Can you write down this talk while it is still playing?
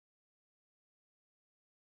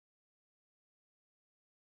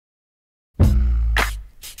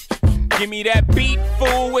Give me that beat,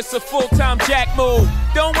 fool, it's a full-time Jack move.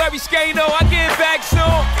 Don't worry, Skano, I get back soon.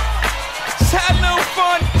 Just had a little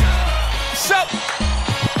fun. What's up?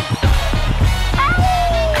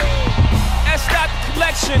 That's not the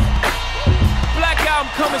collection. Black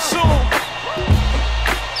album coming soon.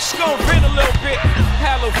 Just gonna vent a little bit,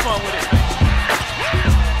 have a little fun with it.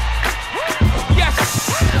 Yes,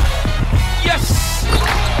 yes.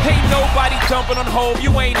 Ain't nobody dumping on Hov, you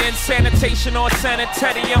ain't in sanitation or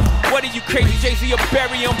sanitarium. What are you crazy, Jay-Z or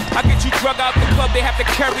bury him? I get you drug out the club, they have to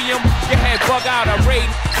carry him. Your head bug out, I raid,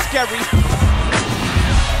 scary.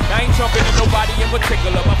 I ain't jumping to nobody in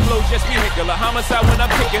particular, my flow's just vehicular. Homicide when I'm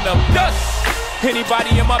picking up dust.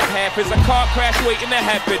 Anybody in my path is a car crash waiting to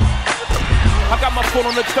happen. I got my foot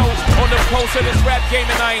on the throat, on the pulse of this rap game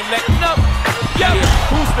and I ain't letting up. Yeah,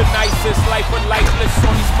 who's the nicest? Life or lifeless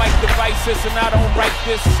on these mic devices, and I don't write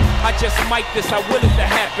this, I just mic this, I will it to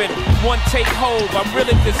happen. One take Hov, I'm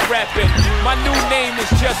really this rapping. My new name is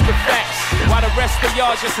Just the Facts, while the rest of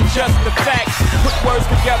y'all just adjust the facts. Put words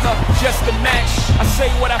together just to match. I say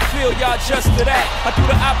what I feel, y'all just to that. I do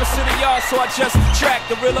the opposite of y'all, so I just attract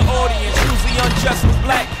the realer audience, usually unjust and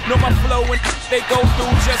black. Know my flow and they go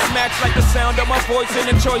through just match like the sound of my voice in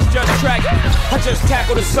the choice just track. I just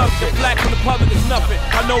tackle the subject, black from the public is nothing.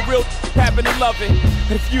 I know real happen to love it.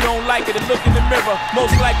 But if you don't like it and look in the mirror,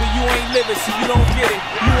 most likely you ain't living, so you don't get it.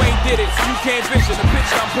 You ain't did it, so you can't vision. The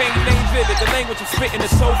picture I'm painting ain't vivid. The language I'm spitting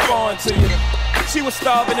is so foreign to you. See what's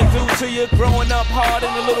starving to do to you. Growing up hard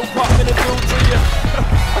in a little apartment to do to you.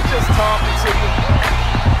 I'm just talking to you.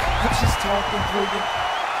 I'm just talking to you.